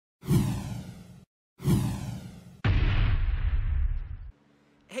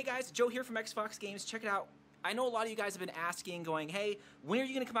Hey guys, Joe here from XFoxGames. Check it out. I know a lot of you guys have been asking, going, hey, when are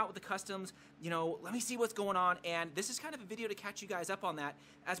you going to come out with the customs? You know, let me see what's going on. And this is kind of a video to catch you guys up on that,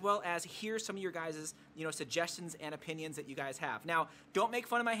 as well as hear some of your guys' suggestions and opinions that you guys have. Now, don't make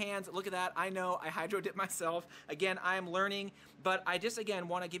fun of my hands. Look at that. I know I hydro dip myself. Again, I am learning, but I just, again,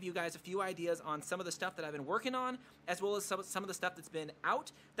 want to give you guys a few ideas on some of the stuff that I've been working on, as well as some of the stuff that's been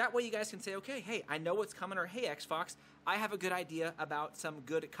out. That way you guys can say, okay, hey, I know what's coming, or hey, XFox, I have a good idea about some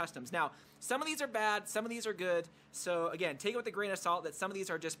good customs. Now, some of these are bad, some of these are good. So again, take it with a grain of salt that some of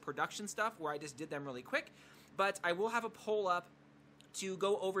these are just production stuff where I just did them really quick. But I will have a poll up to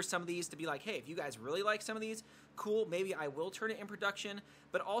go over some of these to be like, hey, if you guys really like some of these, cool, maybe I will turn it in production.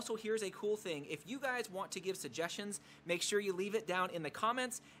 But also, here's a cool thing. If you guys want to give suggestions, make sure you leave it down in the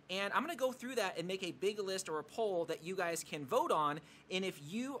comments, and I'm gonna go through that and make a big list or a poll that you guys can vote on. And if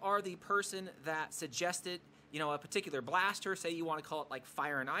you are the person that suggested a particular blaster, say you want to call it like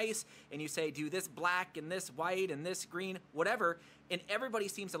Fire and Ice, and you say do this black and this white and this green, whatever, and everybody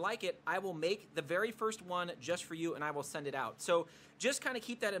seems to like it, I will make the very first one just for you and I will send it out. So just kind of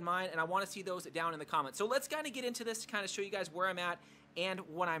keep that in mind, and I want to see those down in the comments. So let's kind of get into this to kind of show you guys where I'm at and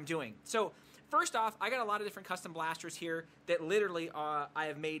what I'm doing. So first off, I got a lot of different custom blasters here that literally I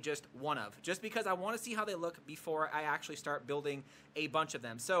have made just one of, just because I want to see how they look before I actually start building a bunch of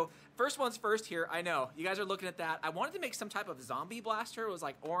them. So first one's first here. I know you guys are looking at that. I wanted to make some type of zombie blaster. It was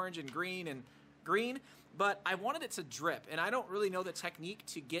like orange and green, but I wanted it to drip, and I don't really know the technique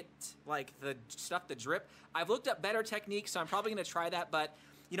to get like the stuff to drip. I've looked up better techniques, so I'm probably going to try that, but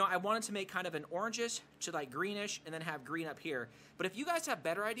I wanted to make kind of an orangish to like greenish and then have green up here. But if you guys have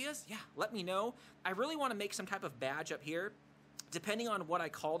better ideas, yeah, let me know. I really want to make some type of badge up here. Depending on what I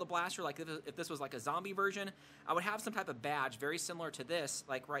call the blaster, like if this was like a zombie version, I would have some type of badge very similar to this,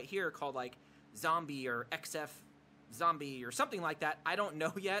 like right here, called like zombie or XF zombie or something like that. I don't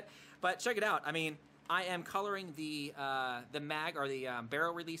know yet, but check it out. I mean, I am coloring the mag or the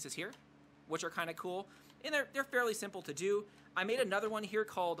barrel releases here, which are kind of cool, and they're fairly simple to do. I made another one here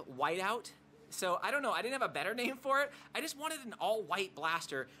called Whiteout. So I don't know, I didn't have a better name for it. I just wanted an all white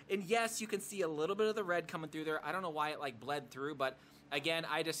blaster. And yes, you can see a little bit of the red coming through there. I don't know why it like bled through, but again,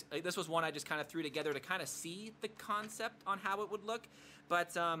 this was one I just kind of threw together to kind of see the concept on how it would look.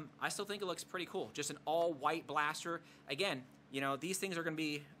 But I still think it looks pretty cool. Just an all white blaster. Again, these things are going to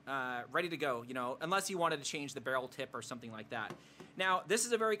be ready to go, unless you wanted to change the barrel tip or something like that. Now, this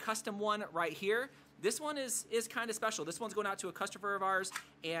is a very custom one right here. This one is kind of special. This one's going out to a customer of ours,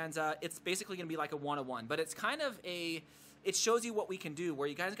 and it's basically going to be like a 101. But it's kind of it shows you what we can do, where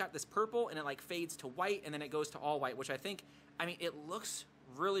you guys got this purple, and it like fades to white, and then it goes to all white, which it looks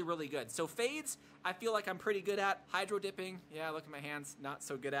really, really good. So fades, I feel like I'm pretty good at. Hydro dipping, yeah, look at my hands, not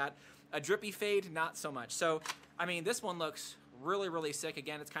so good at. A drippy fade, not so much. So, this one looks really, really sick.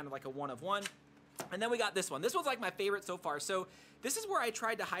 Again, it's kind of like a 1 of 1. And then we got this one. This one's like my favorite so far. So this is where I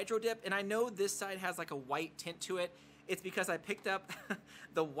tried to hydro dip, and I know this side has like a white tint to it. It's because I picked up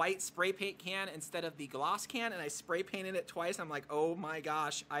the white spray paint can instead of the gloss can, and I spray painted it twice. I'm like, oh my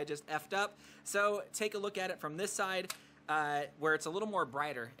gosh, I just effed up. So take a look at it from this side, where it's a little more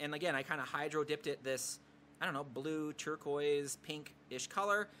brighter. And again, I kind of hydro dipped it this, I don't know, blue, turquoise, pink-ish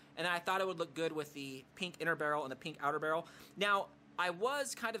color. And I thought it would look good with the pink inner barrel and the pink outer barrel. Now, I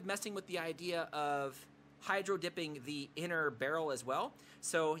was kind of messing with the idea of hydro dipping the inner barrel as well.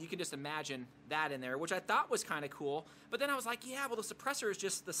 So you can just imagine that in there, which I thought was kind of cool. But then I was like, yeah, well, the suppressor is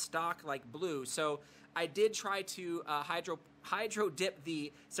just the stock like blue. So I did try to hydro dip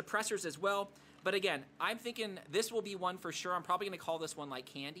the suppressors as well. But again, I'm thinking this will be one for sure. I'm probably going to call this one like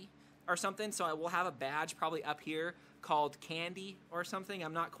Candy or something. So I will have a badge probably up here called Candy or something.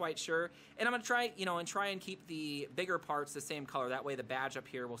 I'm not quite sure. And I'm going to try, and keep the bigger parts the same color. That way the badge up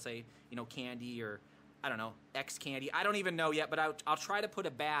here will say, Candy, or I don't know, X Candy. I don't even know yet, but I'll try to put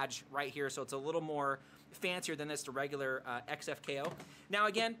a badge right here so it's a little more fancier than this, the regular XFKO. Now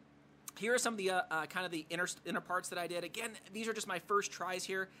again, here are some of the kind of the inner parts that I did. Again, these are just my first tries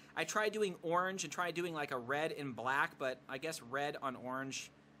here. I tried doing orange and tried doing like a red and black, but I guess red on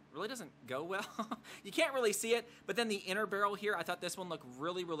orange really doesn't go well. You can't really see it, but then the inner barrel here, I thought this one looked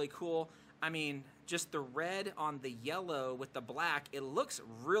really, really cool. Just the red on the yellow with the black, it looks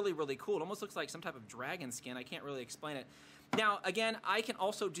really, really cool. It almost looks like some type of dragon skin. I can't really explain it. Now, again, I can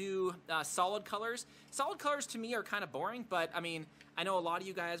also do solid colors. Solid colors to me are kind of boring, but I know a lot of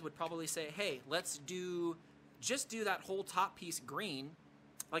you guys would probably say, hey, let's just do that whole top piece green,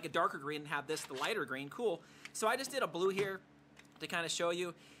 like a darker green, and have this the lighter green. Cool. So I just did a blue here to kind of show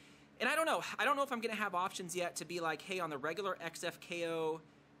you. And I don't know if I'm going to have options yet to be like, hey, on the regular XFKO,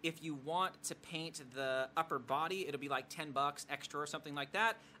 If you want to paint the upper body, it'll be like 10 bucks extra or something like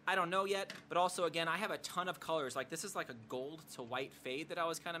that. I don't know yet, but also, again, I have a ton of colors. Like, this is like a gold to white fade that I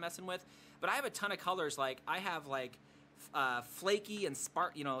was kind of messing with, but I have a ton of colors. Like, I have like flaky and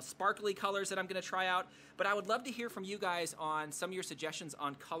sparkly colors that I'm going to try out. But I would love to hear from you guys on some of your suggestions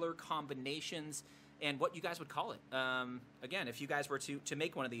on color combinations and what you guys would call it. Again, if you guys were to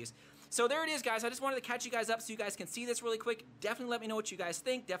make one of these. So there it is, guys. I just wanted to catch you guys up so you guys can see this really quick. Definitely let me know what you guys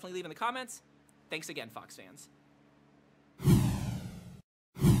think. Definitely leave in the comments. Thanks again, Fox fans.